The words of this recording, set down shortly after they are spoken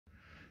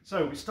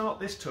So we start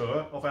this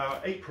tour of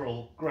our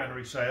April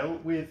granary sale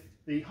with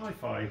the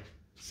hi-fi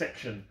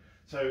section.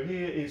 So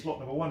here is lot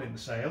number 1 in the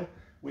sale,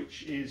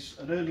 which is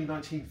an early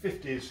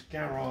 1950s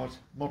Garrard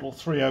Model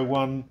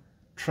 301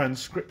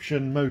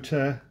 transcription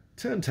motor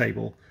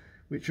turntable,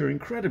 which are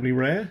incredibly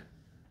rare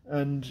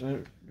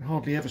and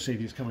hardly ever see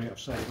these coming up for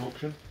sale at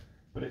auction.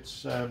 But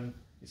it's the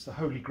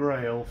holy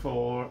grail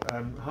for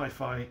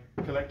hi-fi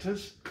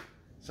collectors.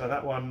 So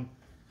that one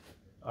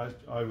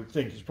I would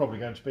think is probably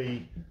going to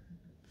be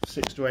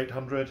 600 to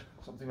 800,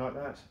 something like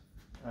that.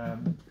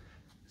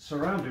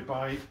 Surrounded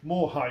by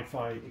more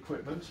hi-fi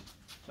equipment.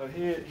 So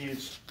here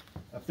is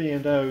a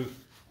B&O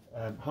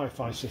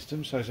hi-fi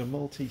system. So there's a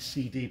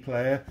multi-CD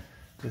player.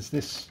 There's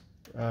this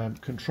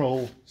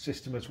control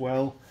system as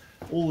well.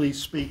 All these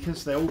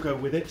speakers, they all go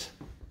with it.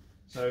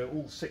 So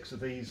all 6 of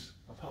these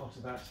are part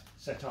of that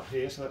setup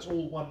here. So that's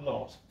all one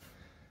lot.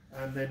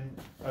 And then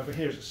over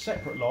here is a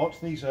separate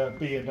lot. These are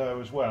B&O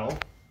as well.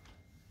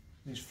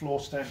 These floor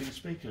standing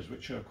speakers,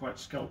 which are quite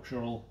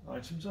sculptural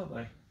items, aren't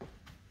they?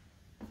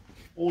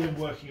 All in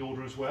working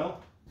order as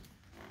well.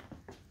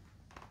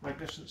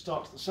 Magnificent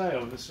start to the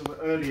sale. There's some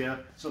earlier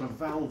sort of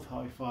valve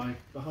hi-fi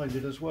behind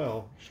it as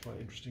well, which is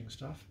quite interesting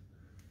stuff.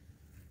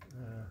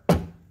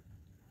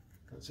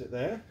 That's it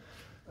there.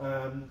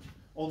 On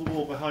the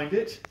wall behind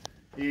it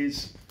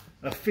is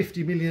a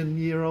 50 million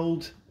year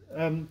old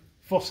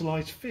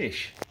fossilised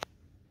fish.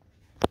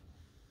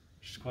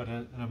 Which is quite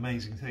an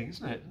amazing thing,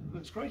 isn't it? It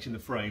looks great in the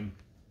frame.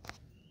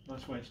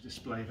 Nice way to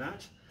display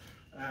that.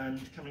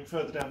 And coming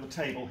further down the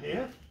table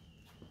here,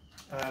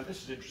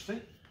 this is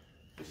interesting.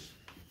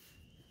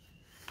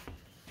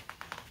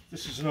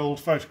 This is an old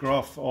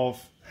photograph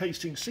of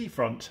Hastings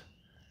seafront.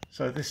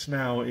 So this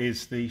now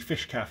is the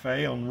Fish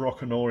Cafe on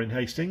Rockanaw in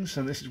Hastings,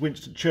 and this is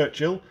Winston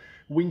Churchill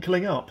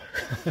winkling up.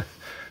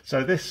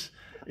 So this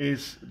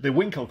is the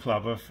Winkle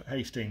Club of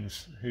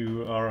Hastings,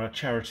 who are a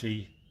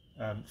charity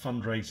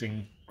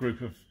fundraising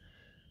group of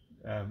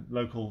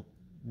local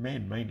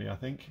men, mainly I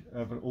think,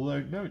 but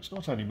although no, it's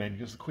not only men,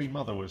 because the Queen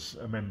Mother was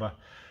a member,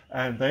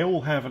 and they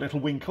all have a little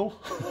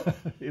winkle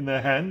in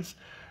their hands,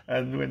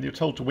 and when you're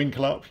told to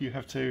winkle up you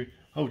have to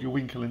hold your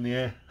winkle in the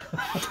air.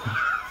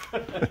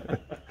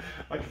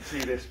 I can see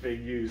this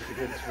being used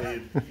against me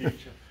in the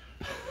future.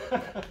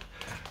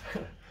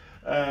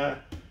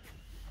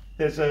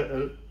 There's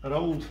an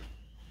old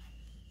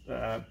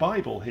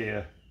Bible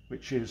here,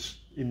 which is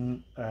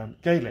in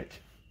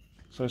Gaelic.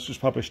 So this was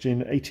published in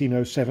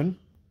 1807.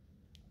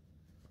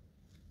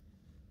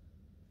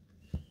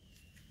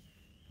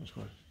 That's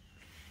quite.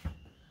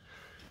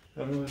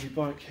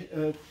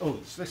 Oh,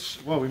 it's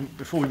this. Well,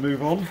 before we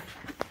move on,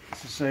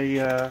 this is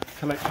a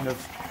collection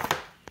of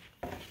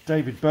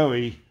David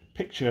Bowie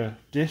picture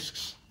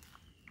discs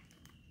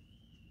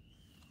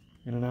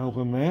in an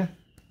album there.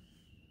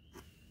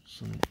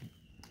 Some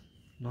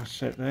nice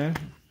set there,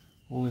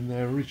 all in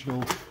their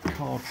original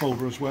card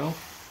folder as well.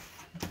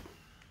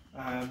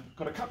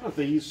 Got a couple of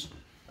these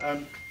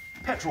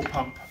petrol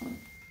pump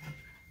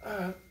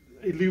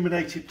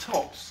illuminated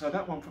tops. So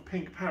that one for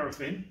pink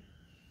paraffin,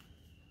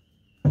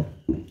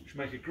 which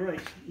make a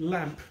great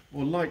lamp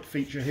or light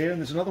feature here. And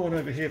there's another one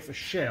over here for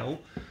Shell.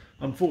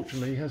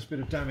 Unfortunately, has a bit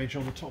of damage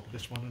on the top of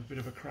this one and a bit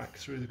of a crack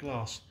through the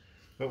glass.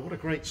 But what a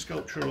great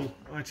sculptural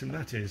item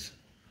that is.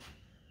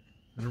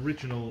 An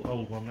original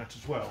old one, that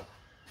as well.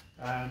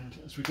 And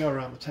as we go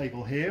around the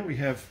table here, we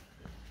have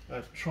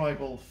a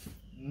tribal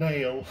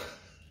nail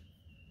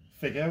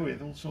figure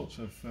with all sorts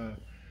of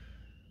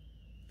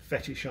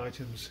fetish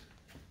items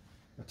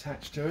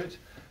attached to it.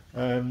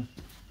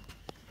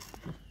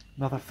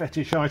 Another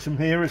fetish item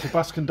here is a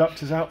bus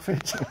conductor's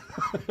outfit.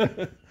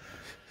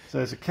 So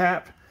there's a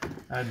cap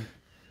and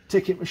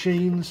ticket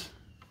machines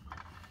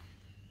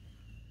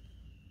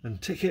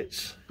and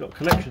tickets. Got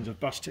collections of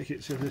bus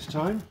tickets in this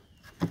time.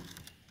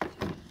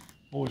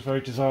 Always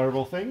very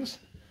desirable things.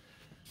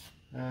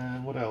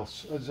 And what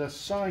else? There's a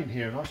sign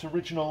here, a nice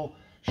original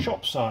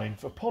shop sign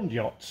for pond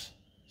yachts.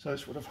 So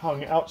this would have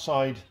hung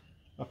outside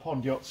a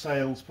pond yacht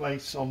sales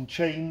place on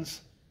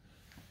chains.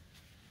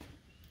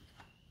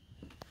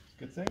 It's a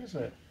good thing,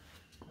 isn't it?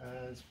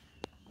 There's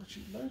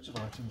actually loads of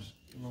items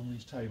along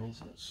these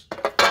tables. That's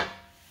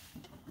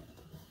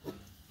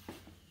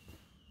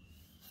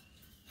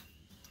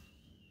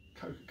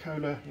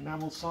Coca-Cola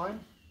enamel sign.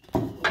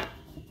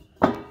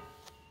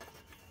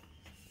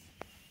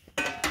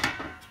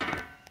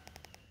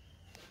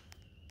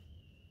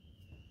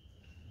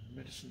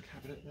 Medicine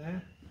cabinet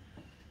there.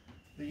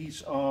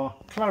 These are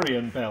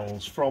clarion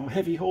bells from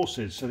Heavy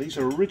Horses. So these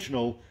are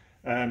original,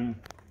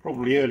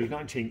 probably early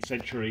 19th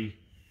century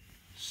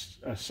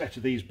set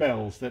of these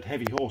bells that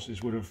Heavy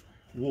Horses would have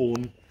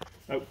worn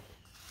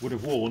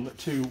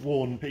to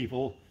warn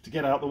people to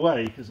get out of the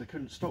way, because they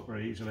couldn't stop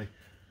very easily.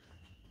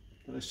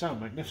 But they sound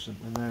magnificent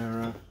when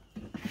they're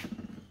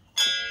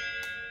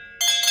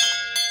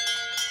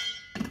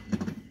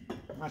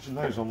imagine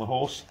those on the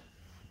horse.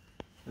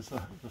 There's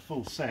the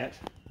full set.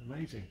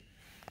 Amazing.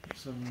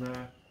 Some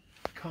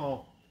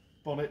car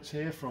bonnets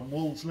here from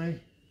Wolseley,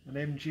 an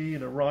MG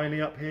and a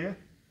Riley up here.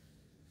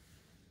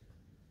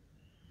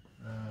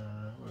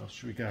 else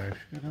should we go?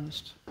 Go down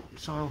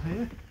this aisle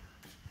here.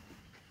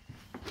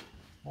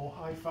 More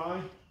hi-fi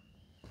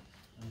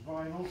and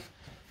vinyl.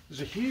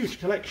 There's a huge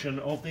collection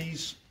of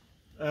these.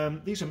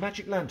 These are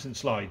magic lantern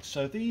slides.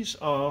 So these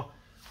are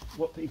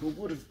what people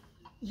would have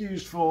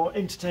used for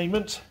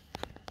entertainment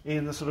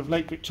in the sort of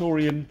late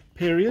Victorian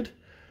period.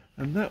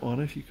 And that one,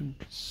 if you can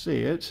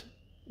see it,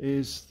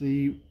 is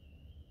the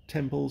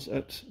temples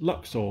at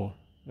Luxor,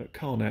 at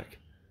Karnak.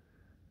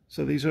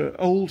 So these are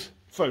old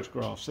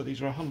photographs, so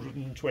these are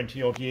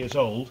 120 odd years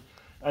old,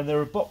 and there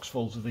are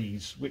boxfuls of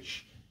these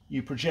which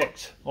you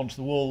project onto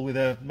the wall with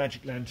a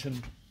magic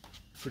lantern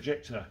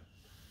projector.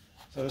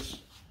 So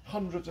there's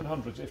hundreds and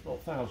hundreds, if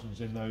not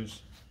thousands, in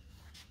those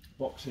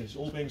boxes,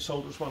 all being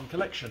sold as one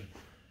collection.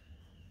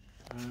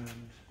 And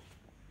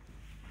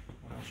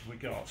what else have we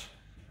got?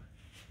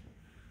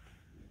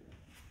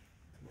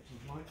 Lots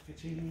of light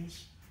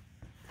fittings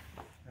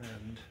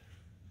and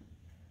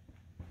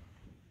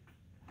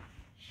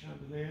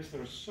chandeliers.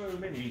 There are so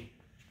many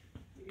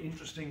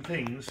interesting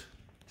things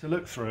to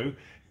look through.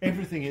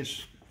 Everything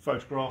is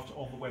photographed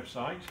on the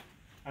website,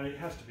 and it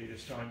has to be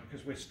this time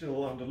because we're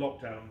still under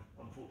lockdown,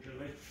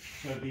 unfortunately.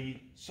 So the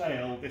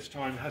sale this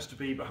time has to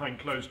be behind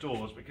closed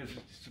doors because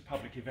it's a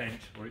public event,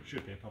 or it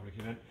should be a public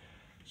event.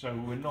 So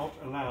we're not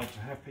allowed to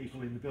have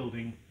people in the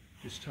building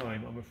this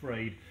time, I'm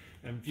afraid,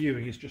 and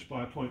viewing is just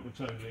by appointment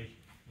only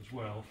as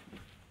well.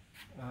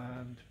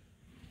 And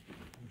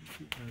we'll just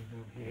keep going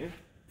down here.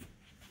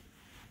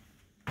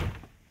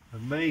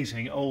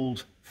 Amazing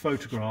old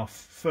photograph,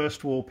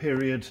 First War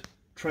period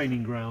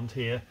training ground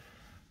here.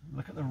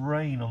 Look at the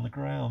rain on the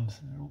ground.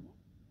 They're all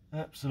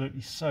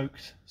absolutely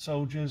soaked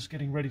soldiers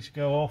getting ready to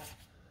go off.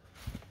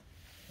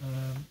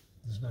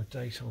 There's no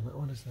date on that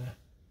one, is there?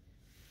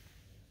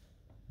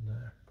 No.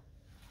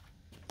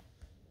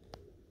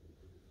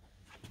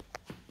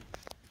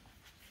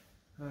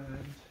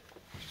 And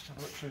just have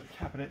a look through the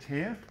cabinet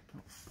here.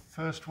 Got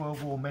First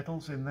World War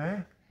medals in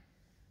there.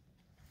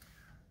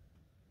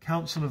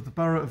 Council of the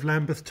Borough of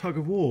Lambeth Tug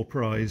of War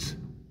Prize,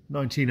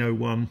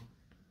 1901.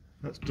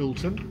 That's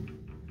Dalton.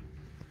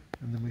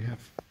 And then we have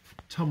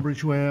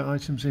Tunbridge ware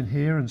items in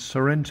here and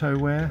Sorrento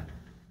ware.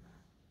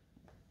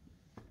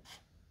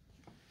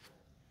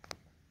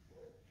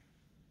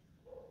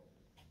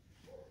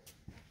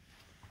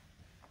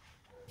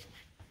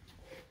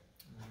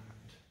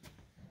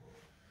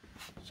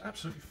 It's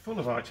absolutely full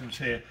of items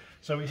here.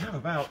 So we have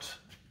about,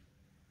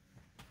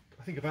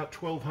 I think about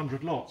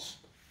 1,200 lots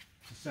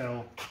to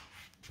sell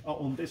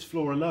on this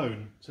floor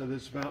alone. So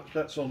there's about,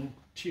 that's on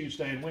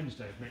Tuesday and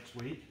Wednesday of next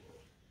week.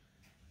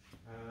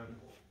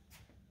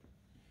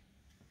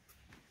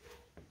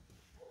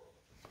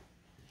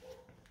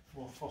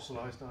 More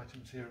fossilised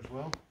items here as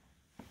well.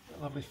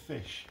 That lovely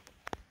fish.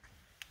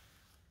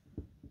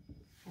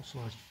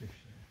 Fossilised fish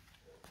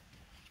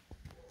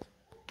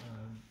there.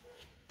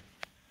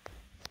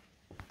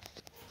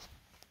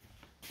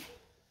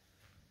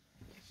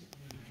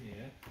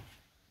 Here.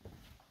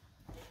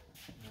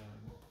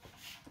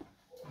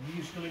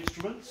 Musical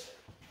instruments.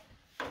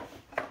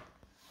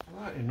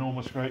 That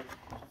enormous great.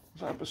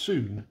 Was that a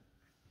bassoon?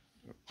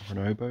 Or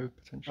an oboe,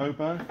 potentially.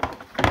 Oboe?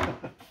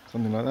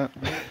 Something like that.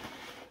 Yeah.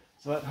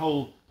 So that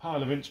whole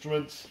pile of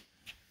instruments,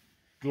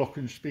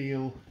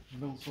 glockenspiel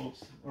and all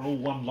sorts, are all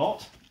one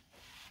lot.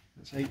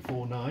 That's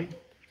 849.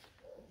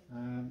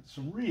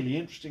 Some really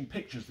interesting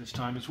pictures this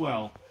time as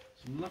well.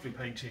 Some lovely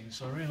paintings.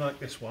 So I really like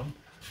this one.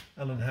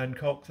 Alan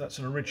Hancock, that's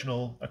an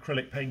original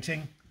acrylic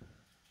painting.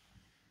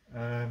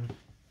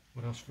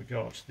 What else have we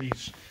got?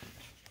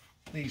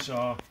 These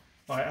are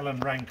by Alan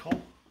Rankle.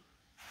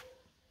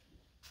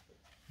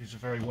 He's a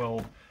very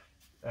well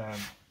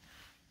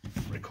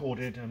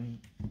recorded and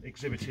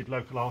exhibited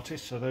local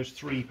artist, so those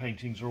three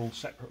paintings are all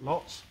separate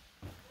lots.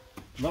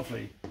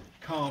 Lovely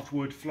carved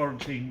wood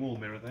Florentine wall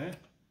mirror there.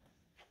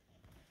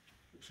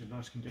 Looks in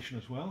nice condition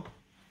as well.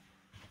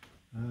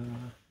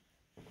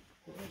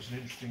 That's an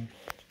interesting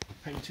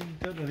painting.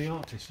 Don't know the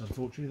artist,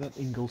 unfortunately, that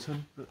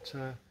Ingleton, but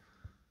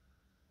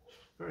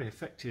very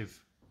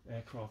effective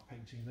aircraft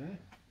painting there.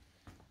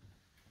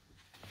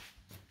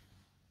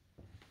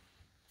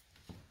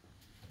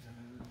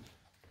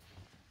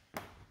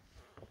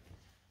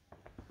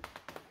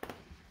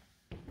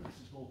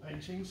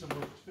 Paintings, and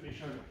we'll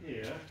finish over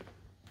here,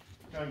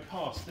 going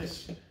past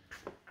this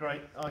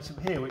great item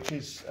here, which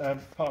is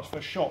part of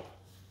a shop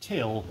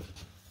till.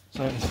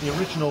 So it's the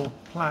original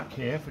plaque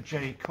here for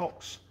J.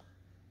 Cox.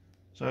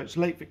 So it's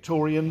late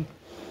Victorian,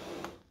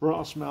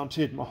 brass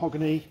mounted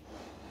mahogany,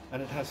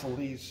 and it has all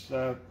these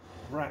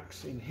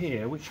racks in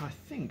here, which I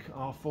think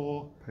are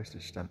for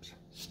Postage stamps.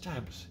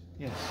 Stamps,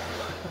 yes.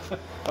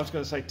 I was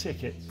going to say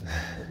tickets,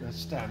 but they're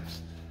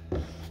stamps.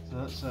 So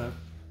that's a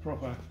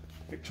proper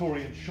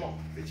Victorian shop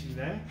fitting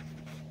there.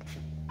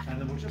 And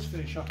then we'll just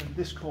finish up in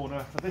this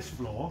corner for this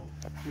floor.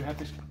 We have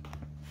this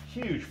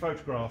huge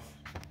photograph,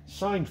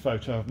 signed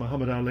photo of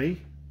Muhammad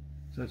Ali.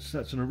 So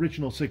that's an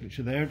original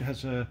signature there. It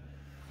has a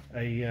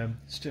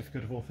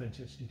certificate of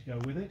authenticity to go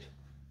with it.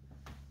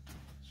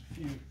 There's a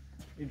few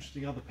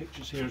interesting other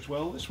pictures here as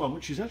well. This one,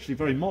 which is actually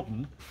very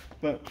modern,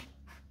 but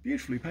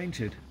beautifully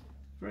painted.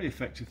 Very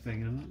effective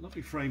thing, and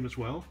lovely frame as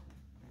well.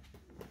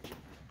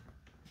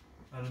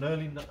 And an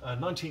early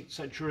 19th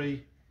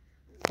century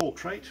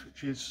portrait,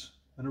 which is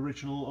an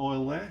original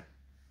oil there.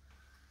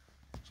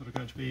 Sort of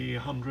going to be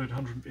 100,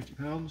 150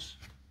 pounds,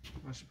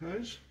 I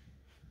suppose.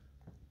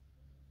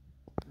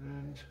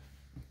 And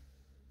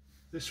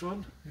this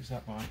one, who's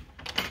that by?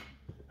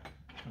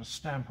 Got a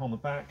stamp on the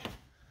back.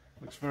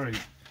 Looks very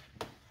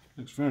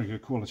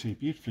good quality,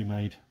 beautifully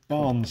made.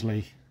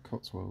 Barnsley.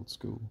 Cotswold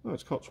School. Oh,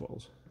 it's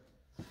Cotswolds.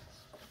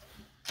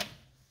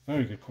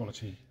 Very good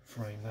quality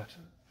frame, that.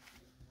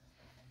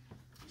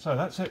 So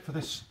that's it for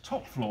this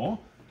top floor,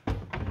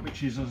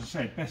 which is, as I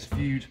said, best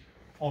viewed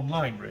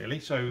online really.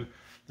 So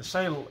the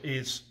sale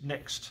is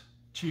next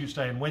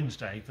Tuesday and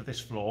Wednesday for this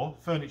floor.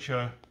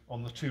 Furniture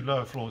on the 2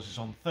 lower floors is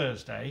on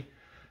Thursday,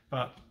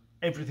 but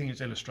everything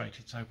is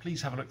illustrated, so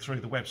please have a look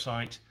through the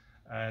website.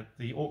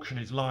 The auction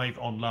is live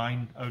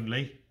online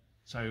only,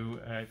 so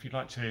if you'd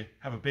like to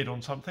have a bid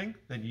on something,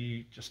 then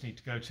you just need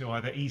to go to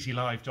either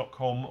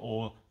easylive.com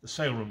or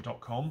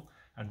thesaleroom.com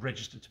and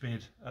register to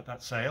bid at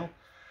that sale.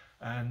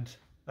 And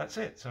that's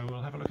it, so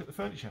we'll have a look at the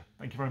furniture.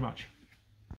 Thank you very much.